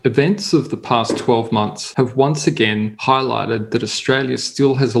Events of the past 12 months have once again highlighted that Australia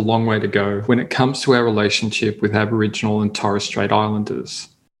still has a long way to go when it comes to our relationship with Aboriginal and Torres Strait Islanders.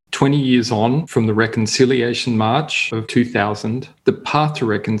 20 years on from the Reconciliation March of 2000, the path to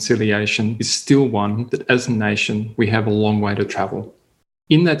reconciliation is still one that as a nation we have a long way to travel.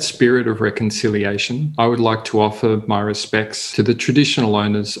 In that spirit of reconciliation, I would like to offer my respects to the traditional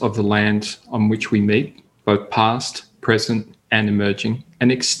owners of the land on which we meet, both past, present and emerging, and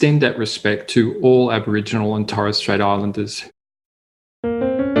extend that respect to all Aboriginal and Torres Strait Islanders.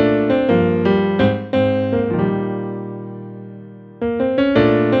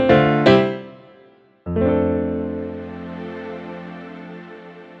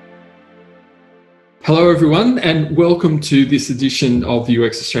 Hello everyone and welcome to this edition of the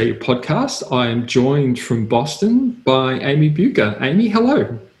UX Australia podcast. I am joined from Boston by Amy Bucher. Amy,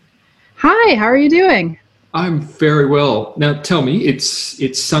 hello. Hi, how are you doing? I'm very well. Now tell me,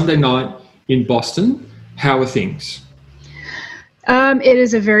 it's Sunday night in Boston. How are things? It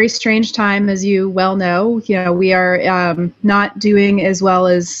is a very strange time, as you well know. We are not doing as well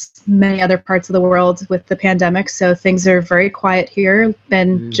as many other parts of the world with the pandemic, so things are very quiet here.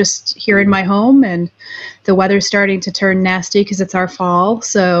 Been just here in my home, and the weather's starting to turn nasty because it's our fall.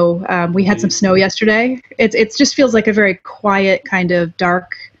 So we had some snow yesterday. It just feels like a very quiet, kind of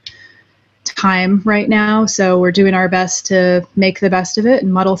dark time right now. So we're doing our best to make the best of it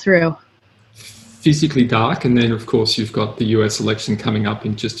and muddle through. Physically dark, and then of course you've got the US election coming up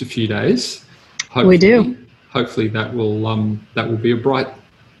in just a few days. We do. Hopefully that will be a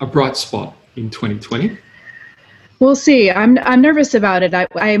bright spot in 2020. We'll see. I'm nervous about it.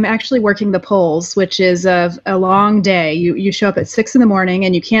 I'm actually working the polls, which is a long day. You show up at 6 a.m.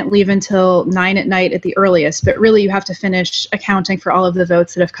 and you can't leave until 9 p.m. at the earliest. But really, you have to finish accounting for all of the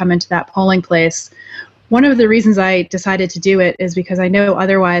votes that have come into that polling place. One of the reasons I decided to do it is because I know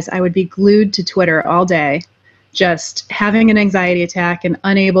otherwise I would be glued to Twitter all day, just having an anxiety attack and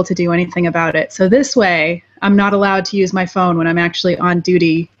unable to do anything about it. So this way, I'm not allowed to use my phone when I'm actually on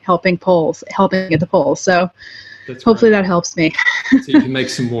duty helping at the polls. So hopefully that helps me. So you can make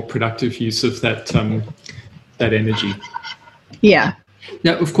some more productive use of that energy. Yeah.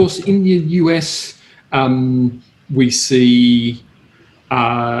 Now, of course, in the US, we see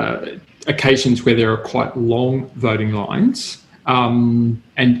occasions where there are quite long voting lines. And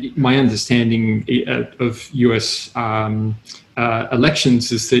my understanding of US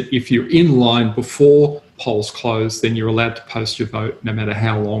elections is that if you're in line before polls close, then you're allowed to post your vote no matter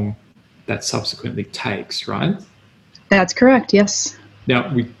how long that subsequently takes, right? That's correct, yes.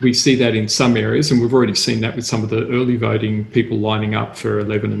 Now, we see that in some areas, and we've already seen that with some of the early voting, people lining up for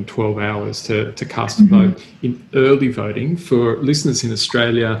 11 and 12 hours to cast a vote. In early voting, for listeners in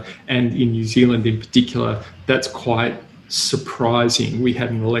Australia and in New Zealand in particular, that's quite surprising. We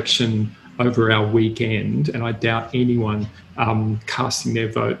had an election over our weekend, and I doubt anyone casting their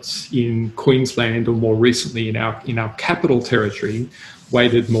votes in Queensland or more recently in our capital territory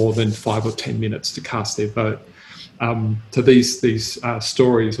waited more than 5 or 10 minutes to cast their vote. So these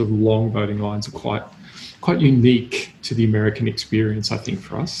stories of long voting lines are quite unique to the American experience, I think,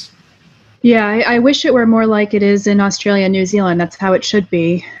 for us. Yeah, I wish it were more like it is in Australia and New Zealand. That's how it should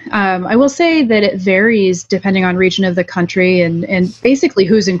be. I will say that it varies depending on region of the country and basically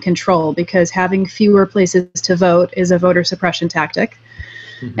who's in control, because having fewer places to vote is a voter suppression tactic.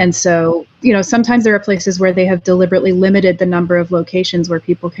 And so, sometimes there are places where they have deliberately limited the number of locations where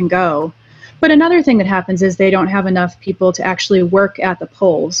people can go. But another thing that happens is they don't have enough people to actually work at the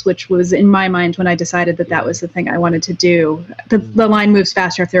polls, which was in my mind when I decided that was the thing I wanted to do. The line moves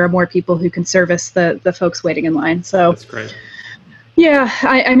faster if there are more people who can service the folks waiting in line. So that's great. Yeah,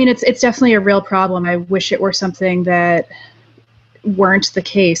 I mean, it's definitely a real problem. I wish it were something that weren't the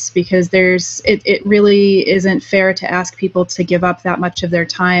case, because it really isn't fair to ask people to give up that much of their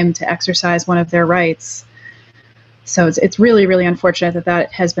time to exercise one of their rights. So it's really, really unfortunate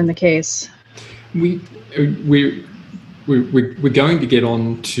that has been the case. We're going to get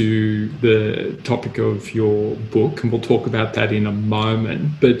on to the topic of your book, and we'll talk about that in a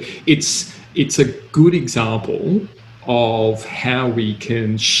moment. But it's a good example of how we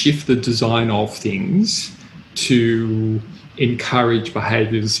can shift the design of things to encourage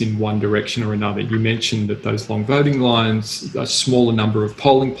behaviours in one direction or another. You mentioned that those long voting lines, a smaller number of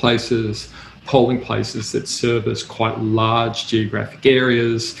polling places that service quite large geographic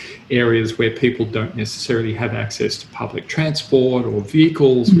areas where people don't necessarily have access to public transport or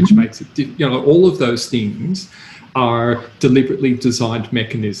vehicles, which makes it, all of those things are deliberately designed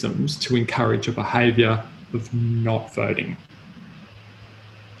mechanisms to encourage a behaviour of not voting.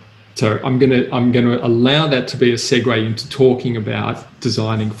 So I'm gonna allow that to be a segue into talking about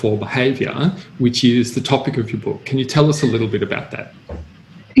designing for behaviour, which is the topic of your book. Can you tell us a little bit about that?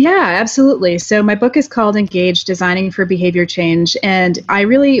 Yeah, absolutely. So my book is called Engage, Designing for Behavior Change, and I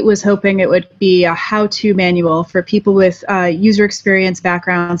really was hoping it would be a how-to manual for people with user experience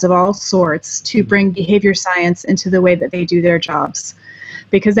backgrounds of all sorts to bring behavior science into the way that they do their jobs.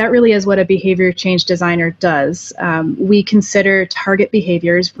 Because that really is what a behavior change designer does. We consider target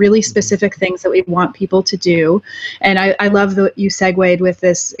behaviors, really specific things that we want people to do. And I love that you segued with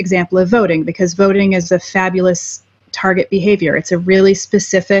this example of voting, because voting is a fabulous target behavior. It's a really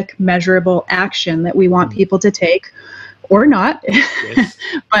specific, measurable action that we want people to take, or not. Yes.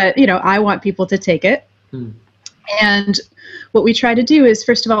 But, I want people to take it. And what we try to do is,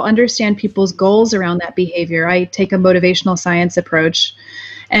 first of all, understand people's goals around that behavior. I take a motivational science approach.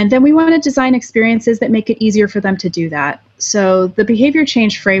 And then we want to design experiences that make it easier for them to do that. So the behavior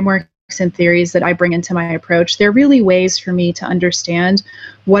change frameworks and theories that I bring into my approach, they're really ways for me to understand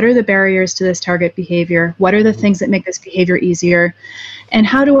what are the barriers to this target behavior, what are the things that make this behavior easier, and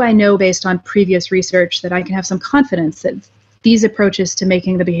how do I know based on previous research that I can have some confidence that these approaches to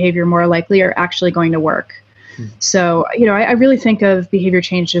making the behavior more likely are actually going to work. So, I really think of behavior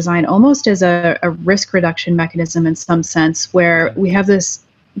change design almost as a risk reduction mechanism in some sense, where we have this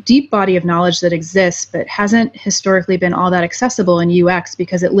deep body of knowledge that exists but hasn't historically been all that accessible in UX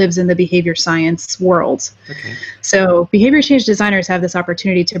because it lives in the behavior science world. Okay. So behavior change designers have this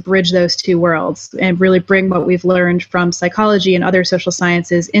opportunity to bridge those two worlds and really bring what we've learned from psychology and other social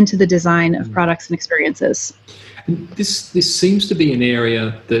sciences into the design of products and experiences. And this seems to be an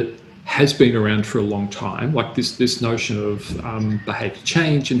area that has been around for a long time, like this notion of behavior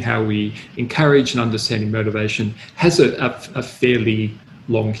change and how we encourage and understanding motivation has a fairly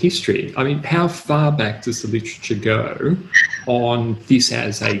long history. I mean, how far back does the literature go on this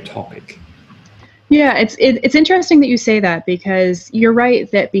as a topic? Yeah, it's interesting that you say that, because you're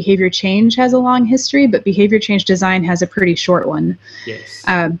right that behavior change has a long history, but behavior change design has a pretty short one. Yes.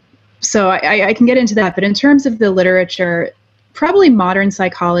 So I can get into that, but in terms of the literature, probably modern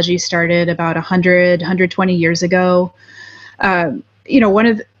psychology started about 120 years ago.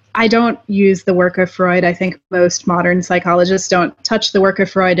 I don't use the work of Freud. I think most modern psychologists don't touch the work of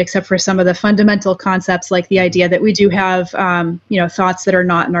Freud except for some of the fundamental concepts, like the idea that we do have, thoughts that are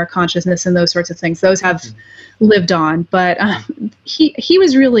not in our consciousness and those sorts of things. Those have lived on. But he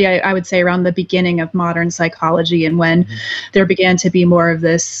was really, I would say, around the beginning of modern psychology, and when there began to be more of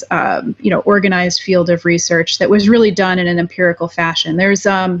this, organized field of research that was really done in an empirical fashion. There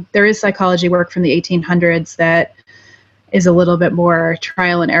is psychology work from the 1800s that is a little bit more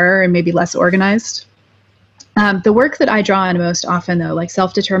trial and error and maybe less organized. The work that I draw on most often, though, like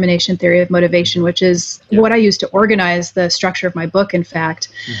self-determination theory of motivation, which is what I use to organize the structure of my book, in fact,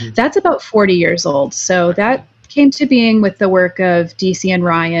 that's about 40 years old. So that came to being with the work of DC and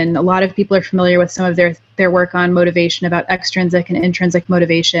Ryan. A lot of people are familiar with some of their work on motivation, about extrinsic and intrinsic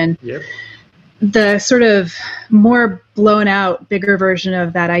motivation. Yep. The sort of more blown out, bigger version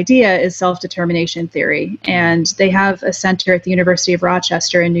of that idea is self-determination theory. And they have a center at the University of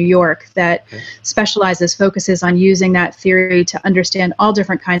Rochester in New York that focuses on using that theory to understand all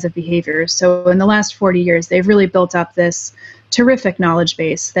different kinds of behaviors. So in the last 40 years, they've really built up this terrific knowledge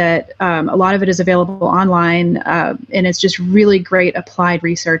base that a lot of it is available online, and it's just really great applied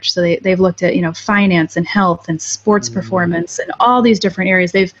research. So they've looked at finance and health and sports performance and all these different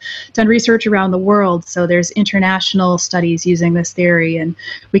areas. They've done research around the world, so there's international studies using this theory, and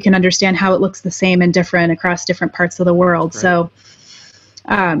we can understand how it looks the same and different across different parts of the world. Right. So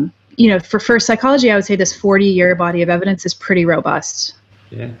for psychology, I would say this 40-year body of evidence is pretty robust.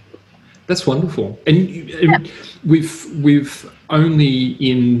 Yeah. That's wonderful. And we've only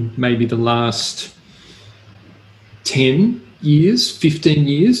in maybe the last 10 years, 15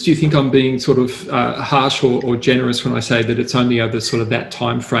 years, do you think I'm being sort of harsh or generous when I say that it's only over sort of that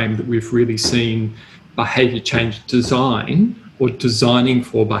time frame that we've really seen behaviour change design, or designing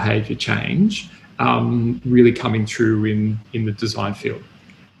for behaviour change, really coming through in the design field?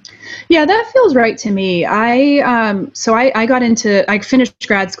 Yeah, that feels right to me. I finished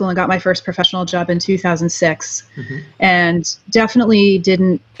grad school and got my first professional job in 2006, and definitely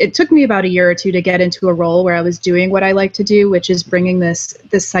it took me about a year or two to get into a role where I was doing what I like to do, which is bringing this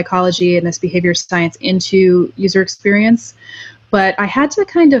psychology and this behavior science into user experience. But I had to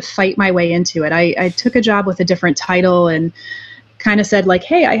kind of fight my way into it. I took a job with a different title and kind of said like,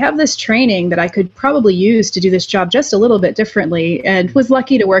 hey, I have this training that I could probably use to do this job just a little bit differently, and was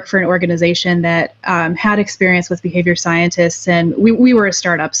lucky to work for an organization that had experience with behavior scientists. And we were a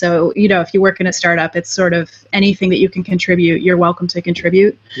startup. So, if you work in a startup, it's sort of anything that you can contribute, you're welcome to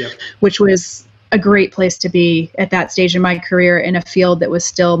contribute, yep. which was a great place to be at that stage in my career in a field that was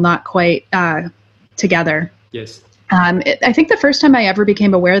still not quite together. Yes. I think the first time I ever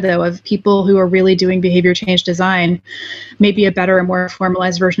became aware, though, of people who are really doing behavior change design, maybe a better and more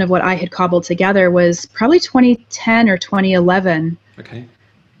formalized version of what I had cobbled together, was probably 2010 or 2011. Okay.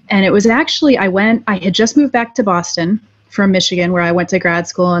 And it was actually, I had just moved back to Boston from Michigan, where I went to grad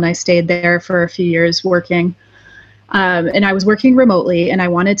school, and I stayed there for a few years working. And I was working remotely, and I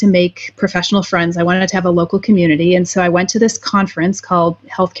wanted to make professional friends. I wanted to have a local community. And so I went to this conference called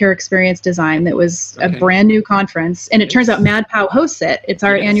Healthcare Experience Design that was a brand new conference. And it turns out MadPow hosts it. It's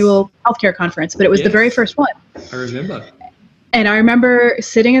our annual healthcare conference, but it was the very first one. I remember. And I remember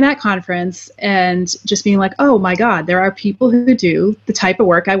sitting in that conference and just being like, oh my God, there are people who do the type of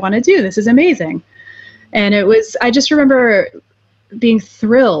work I want to do. This is amazing. And I just remember being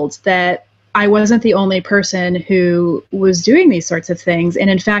thrilled that I wasn't the only person who was doing these sorts of things. And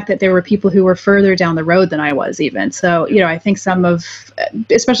in fact, that there were people who were further down the road than I was even. So, I think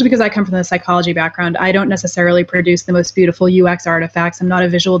especially because I come from the psychology background, I don't necessarily produce the most beautiful UX artifacts. I'm not a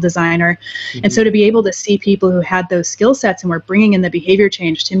visual designer. Mm-hmm. And so to be able to see people who had those skill sets and were bringing in the behavior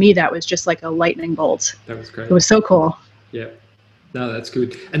change, to me, that was just like a lightning bolt. That was great. It was so cool. Yeah. No, that's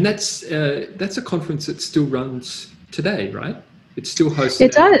good. And that's a conference that still runs today, right? It's still hosted.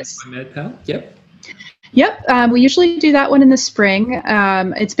 It does. By MadPow. Yep. Yep. We usually do that one in the spring.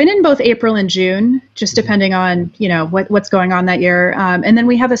 It's been in both April and June, just depending on, what's going on that year. And then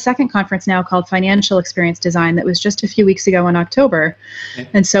we have a second conference now called Financial Experience Design that was just a few weeks ago in October. Okay.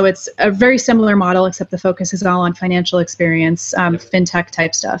 And so it's a very similar model, except the focus is all on financial experience, fintech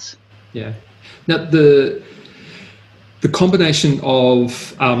type stuff. Yeah. Now, the combination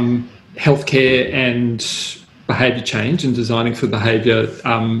of healthcare and behavior change and designing for behavior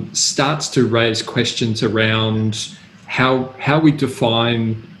starts to raise questions around how we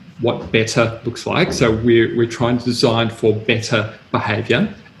define what better looks like. So we're trying to design for better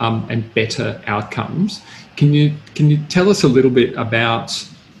behavior and better outcomes. Can you tell us a little bit about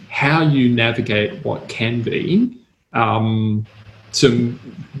how you navigate what can be some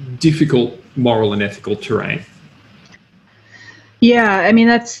difficult moral and ethical terrain? Yeah, I mean,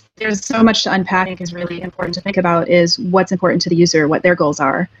 there's so much to unpack. I think is really important to think about is what's important to the user, what their goals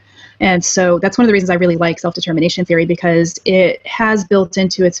are. And so that's one of the reasons I really like self-determination theory, because it has built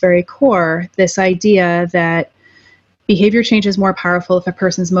into its very core this idea that behavior change is more powerful if a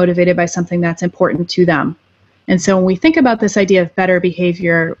person's motivated by something that's important to them. And so when we think about this idea of better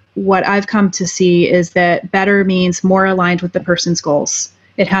behavior, what I've come to see is that better means more aligned with the person's goals.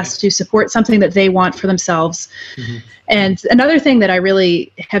 It has to support something that they want for themselves. Mm-hmm. And another thing that I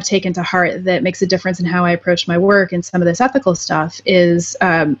really have taken to heart that makes a difference in how I approach my work and some of this ethical stuff is,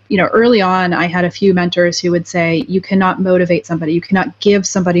 early on, I had a few mentors who would say, you cannot motivate somebody. You cannot give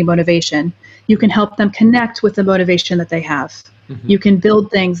somebody motivation. You can help them connect with the motivation that they have. Mm-hmm. You can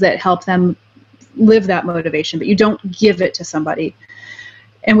build things that help them live that motivation, but you don't give it to somebody.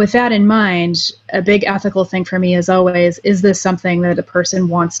 And with that in mind, a big ethical thing for me is always, is this something that a person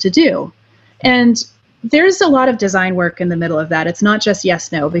wants to do? And there's a lot of design work in the middle of that. It's not just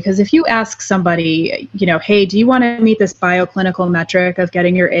yes, no, because if you ask somebody, hey, do you want to meet this bioclinical metric of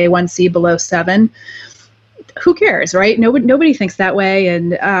getting your A1C below 7? Who cares, right? Nobody thinks that way.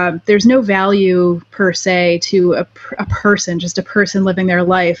 And there's no value per se to a person, just a person living their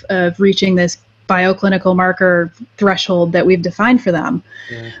life of reaching this bioclinical marker threshold that we've defined for them.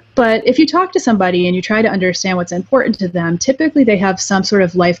 Yeah. But if you talk to somebody and you try to understand what's important to them, typically they have some sort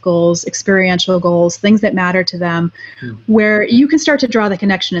of life goals, experiential goals, things that matter to them, where you can start to draw the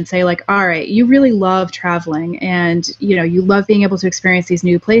connection and say like, all right, you really love traveling and you love being able to experience these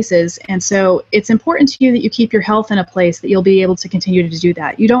new places. And so it's important to you that you keep your health in a place that you'll be able to continue to do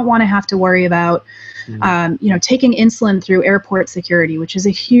that. You don't want to have to worry about, taking insulin through airport security, which is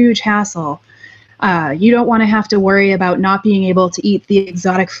a huge hassle. You don't want to have to worry about not being able to eat the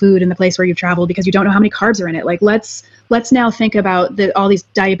exotic food in the place where you've traveled because you don't know how many carbs are in it. Like let's now think about all these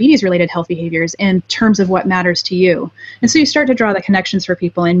diabetes-related health behaviors in terms of what matters to you. And so you start to draw the connections for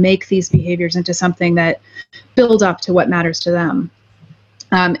people and make these behaviors into something that build up to what matters to them.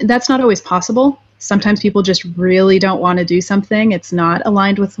 That's not always possible. Sometimes people just really don't want to do something. It's not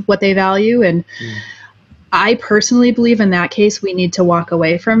aligned with what they value. And I personally believe in that case, we need to walk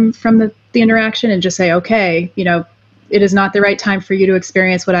away from the interaction and just say, okay, It is not the right time for you to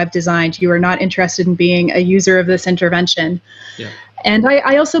experience what I've designed. You are not interested in being a user of this intervention. Yeah. And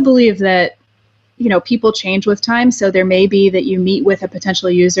I also believe that, people change with time. So there may be that you meet with a potential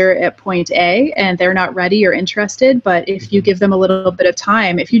user at point A and they're not ready or interested. But if you give them a little bit of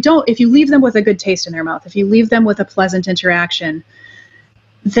time, if you leave them with a good taste in their mouth, if you leave them with a pleasant interaction,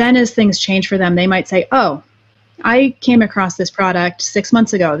 then as things change for them, they might say, oh, I came across this product 6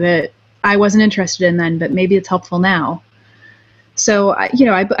 months ago that I wasn't interested in then, but maybe it's helpful now. So,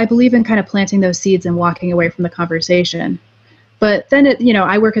 I believe in kind of planting those seeds and walking away from the conversation. But then,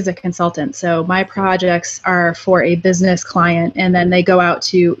 I work as a consultant. So my projects are for a business client, and then they go out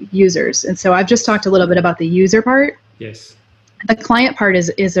to users. And so I've just talked a little bit about the user part. Yes. The client part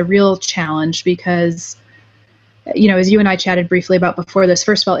is a real challenge because, as you and I chatted briefly about before this,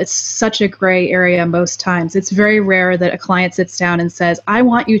 first of all, it's such a gray area most times. It's very rare that a client sits down and says, I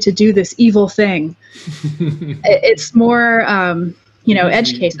want you to do this evil thing. It's more,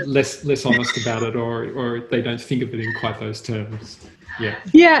 edge cases. Less honest about it, or they don't think of it in quite those terms. Yeah.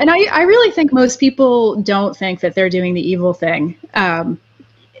 Yeah, and I really think most people don't think that they're doing the evil thing.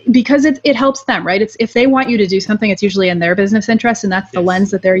 Because it helps them, right? It's if they want you to do something, it's usually in their business interest, and that's the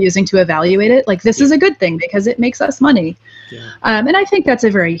lens that they're using to evaluate it. Like, this is a good thing because it makes us money. Yeah. And I think that's a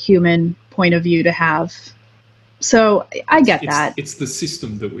very human point of view to have. So I get that. It's the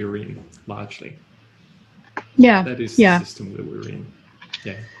system that we're in, largely. Yeah. That is the system that we're in.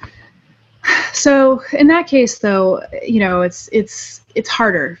 Yeah. So in that case, though, it's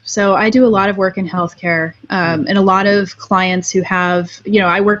harder. So I do a lot of work in healthcare, and a lot of clients who have,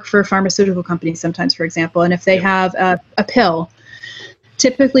 I work for pharmaceutical companies sometimes, for example, and if they have a pill,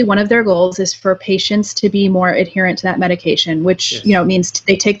 typically one of their goals is for patients to be more adherent to that medication, which, means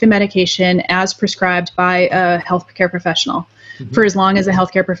they take the medication as prescribed by a healthcare professional for as long as a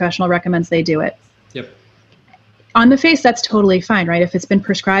healthcare professional recommends they do it. Yep. On the face, that's totally fine, right? If it's been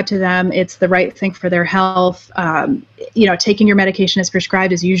prescribed to them, it's the right thing for their health. Taking your medication as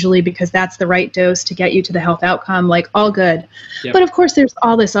prescribed is usually because that's the right dose to get you to the health outcome, like all good. Yep. But of course, there's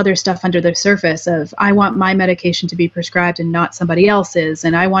all this other stuff under the surface of, I want my medication to be prescribed and not somebody else's.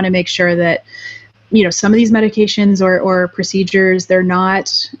 And I want to make sure that, some of these medications or procedures, they're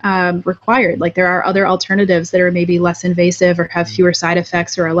not required. Like, there are other alternatives that are maybe less invasive or have fewer side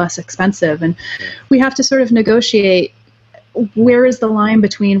effects or are less expensive. And we have to sort of negotiate, where is the line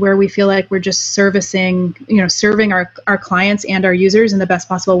between where we feel like we're just serving our clients and our users in the best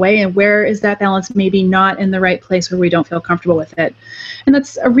possible way, and where is that balance maybe not in the right place where we don't feel comfortable with it. And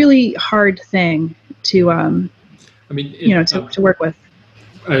that's a really hard thing to, to work with.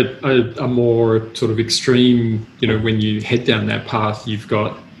 A more sort of extreme, when you head down that path, you've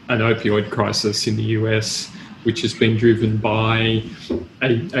got an opioid crisis in the US, which has been driven by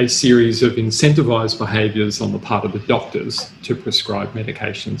a series of incentivized behaviours on the part of the doctors to prescribe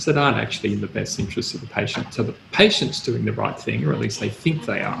medications that aren't actually in the best interest of the patient. So the patient's doing the right thing, or at least they think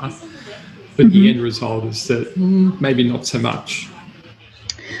they are, but the end result is that maybe not so much.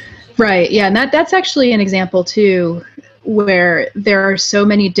 Right, yeah, and that's actually an example too, where there are so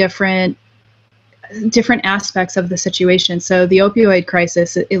many different aspects of the situation. So the opioid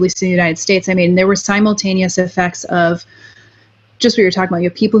crisis, at least in the United States, there were simultaneous effects of just what you're talking about. You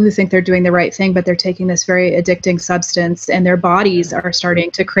have people who think they're doing the right thing, but they're taking this very addicting substance and their bodies are starting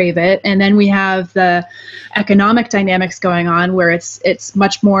to crave it. And then we have the economic dynamics going on where it's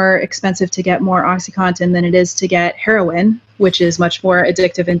much more expensive to get more OxyContin than it is to get heroin, which is much more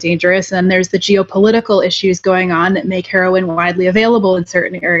addictive and dangerous. And there's the geopolitical issues going on that make heroin widely available in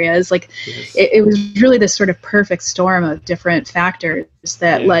certain areas. Like, it was really this sort of perfect storm of different factors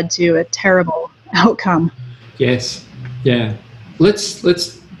that led to a terrible outcome. Yes. Yeah.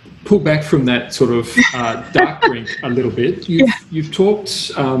 Let's pull back from that sort of dark brink a little bit. You've talked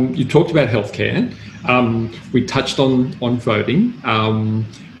about healthcare. We touched on voting.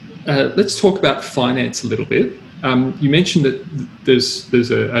 Let's talk about finance a little bit. You mentioned that there's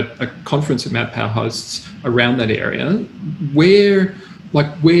a conference that Mad Power hosts around that area. Where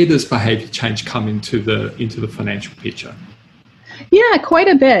does behaviour change come into the financial picture? Yeah, quite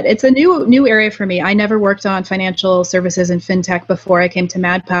a bit. It's a new area for me. I never worked on financial services and fintech before I came to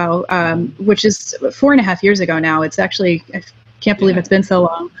MadPow, which is 4.5 years ago now. It's actually, I can't believe it's been so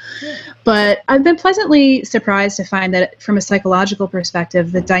long. But I've been pleasantly surprised to find that from a psychological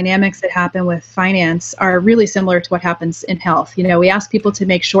perspective, the dynamics that happen with finance are really similar to what happens in health. We ask people to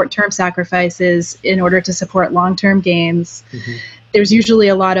make short-term sacrifices in order to support long-term gains. Mm-hmm. There's usually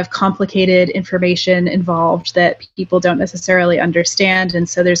a lot of complicated information involved that people don't necessarily understand. And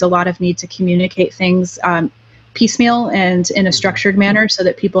so there's a lot of need to communicate things piecemeal and in a structured manner so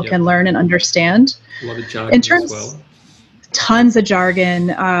that people can learn and understand. A lot of jargon as well. tons of jargon,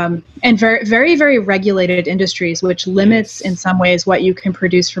 and very, very, very regulated industries, which limits in some ways what you can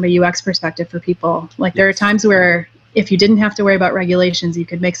produce from a UX perspective for people. Like there are times where if you didn't have to worry about regulations, you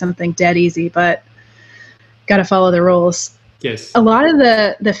could make something dead easy, but got to follow the rules. Yes. A lot of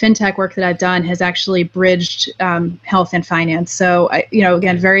the fintech work that I've done has actually bridged health and finance. So,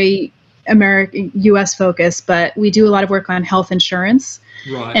 again, very American, US focused, but we do a lot of work on health insurance.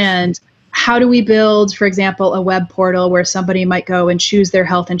 Right. And how do we build, for example, a web portal where somebody might go and choose their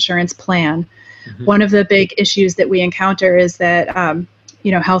health insurance plan? Mm-hmm. One of the big issues that we encounter is that,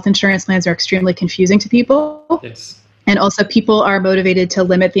 health insurance plans are extremely confusing to people. Yes. And also people are motivated to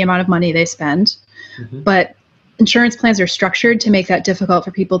limit the amount of money they spend. Mm-hmm. But insurance plans are structured to make that difficult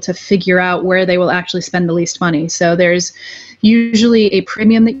for people to figure out where they will actually spend the least money. So there's usually a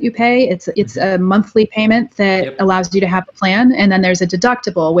premium that you pay. It's a monthly payment that allows you to have a plan. And then there's a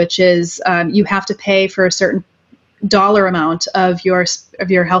deductible, which is you have to pay for a certain dollar amount of your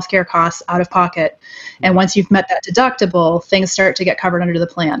healthcare costs out of pocket. And once you've met that deductible, things start to get covered under the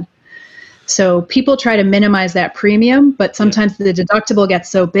plan. So people try to minimize that premium, but sometimes the deductible gets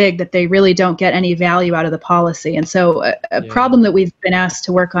so big that they really don't get any value out of the policy. And so a problem that we've been asked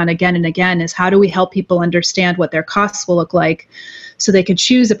to work on again and again is how do we help people understand what their costs will look like so they can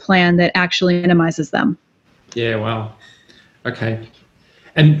choose a plan that actually minimizes them. Yeah, wow. Okay.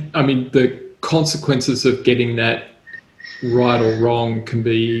 And I mean, the consequences of getting that right or wrong can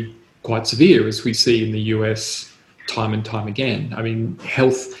be quite severe, as we see in the US time and time again. I mean,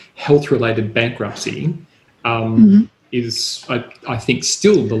 health-related bankruptcy is, I think,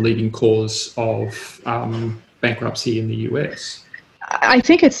 still the leading cause of bankruptcy in the US. I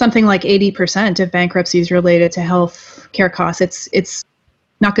think it's something like 80% of bankruptcies related to health care costs. It's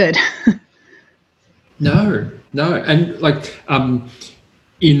not good. No. And like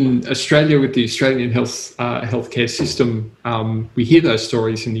in Australia, with the Australian healthcare system, we hear those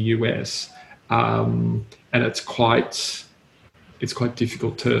stories in the US, and it's quite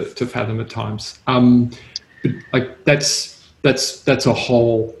difficult to fathom at times. But like that's a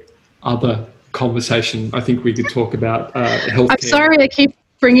whole other conversation. I think we could talk about healthcare. I'm sorry, I keep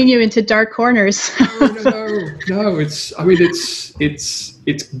bringing you into dark corners. No. It's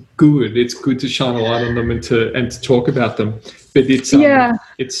good. It's good to shine a light on them and to talk about them. But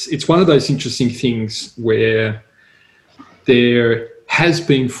it's one of those interesting things where there has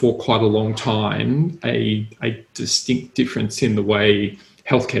been for quite a long time a distinct difference in the way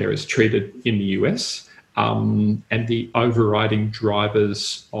healthcare is treated in the US, and the overriding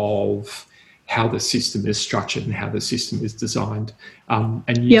drivers of how the system is structured and how the system is designed.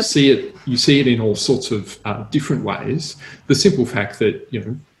 And you see it in all sorts of different ways. The simple fact that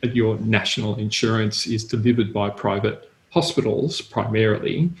your national insurance is delivered by private hospitals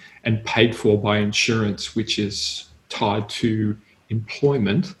primarily and paid for by insurance, which is tied to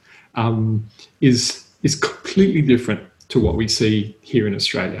employment, is completely different to what we see here in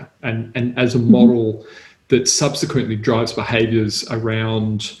Australia, and as a model that subsequently drives behaviours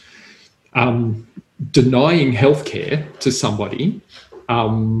around denying healthcare to somebody,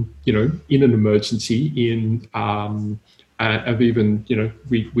 in an emergency,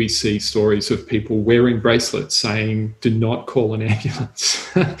 we see stories of people wearing bracelets saying, do not call an ambulance.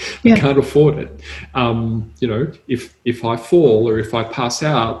 I can't afford it. If I fall or if I pass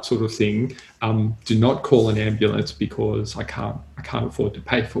out, sort of thing, do not call an ambulance because I can't afford to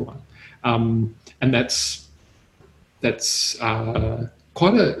pay for one. And that's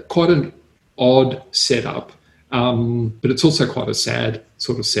quite an odd setup, but it's also quite a sad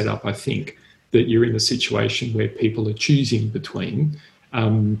sort of setup, I think, that you're in a situation where people are choosing between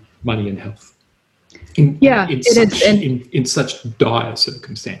money and health in such dire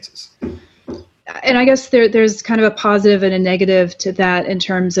circumstances. And I guess there's kind of a positive and a negative to that in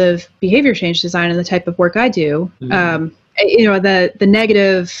terms of behavior change design and the type of work I do. The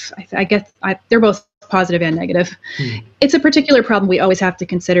negative, I guess they're both positive and negative. It's a particular problem we always have to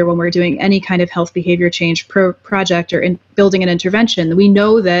consider when we're doing any kind of health behavior change project or in building an intervention. We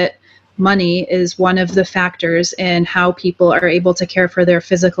know that money is one of the factors in how people are able to care for their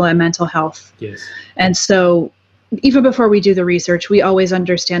physical and mental health. Yes. And so even before we do the research, we always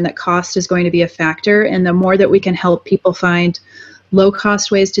understand that cost is going to be a factor. And the more that we can help people find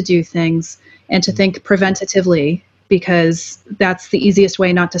low-cost ways to do things and to think preventatively, because that's the easiest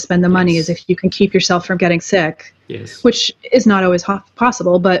way not to spend the money, is if you can keep yourself from getting sick, which is not always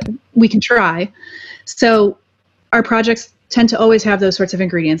possible, but we can try. So our projects tend to always have those sorts of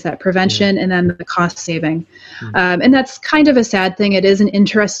ingredients, that prevention and then the cost saving. And that's kind of a sad thing. It is an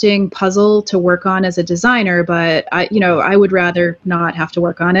interesting puzzle to work on as a designer, but I would rather not have to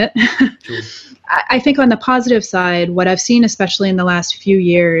work on it. Sure. I think on the positive side, what I've seen, especially in the last few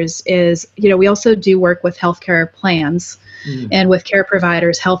years, is, we also do work with healthcare plans and with care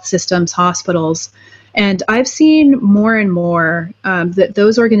providers, health systems, hospitals. And I've seen more and more that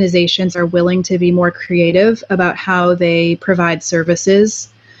those organizations are willing to be more creative about how they provide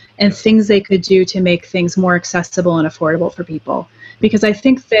services and things they could do to make things more accessible and affordable for people. Because I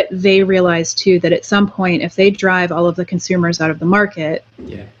think that they realize, too, that at some point, if they drive all of the consumers out of the market,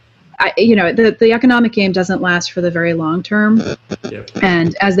 the economic game doesn't last for the very long term.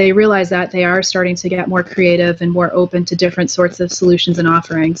 And as they realize that, they are starting to get more creative and more open to different sorts of solutions and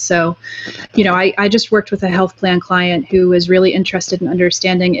offerings. So, I just worked with a health plan client who was really interested in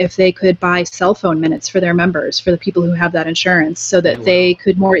understanding if they could buy cell phone minutes for their members, for the people who have that insurance, so that they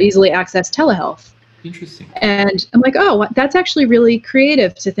could more easily access telehealth. Interesting. And I'm like, oh, that's actually really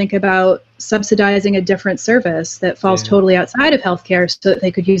creative to think about subsidizing a different service that falls totally outside of healthcare so that they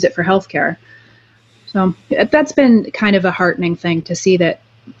could use it for healthcare. So that's been kind of a heartening thing to see, that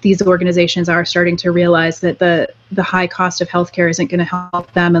these organizations are starting to realize that the high cost of healthcare isn't going to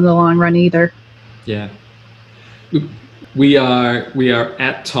help them in the long run either. Yeah. Look, we are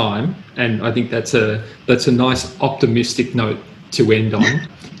at time, and I think that's a nice optimistic note to end on.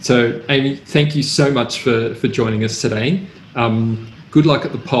 So, Amy, thank you so much for joining us today. Good luck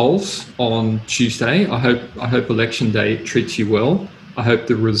at the polls on Tuesday. I hope election day treats you well. I hope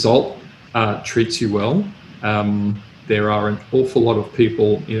the result treats you well. There are an awful lot of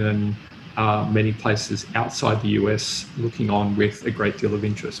people in many places outside the US looking on with a great deal of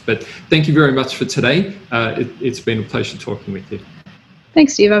interest. But thank you very much for today. It's been a pleasure talking with you.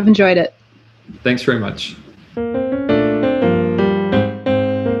 Thanks, Steve. I've enjoyed it. Thanks very much.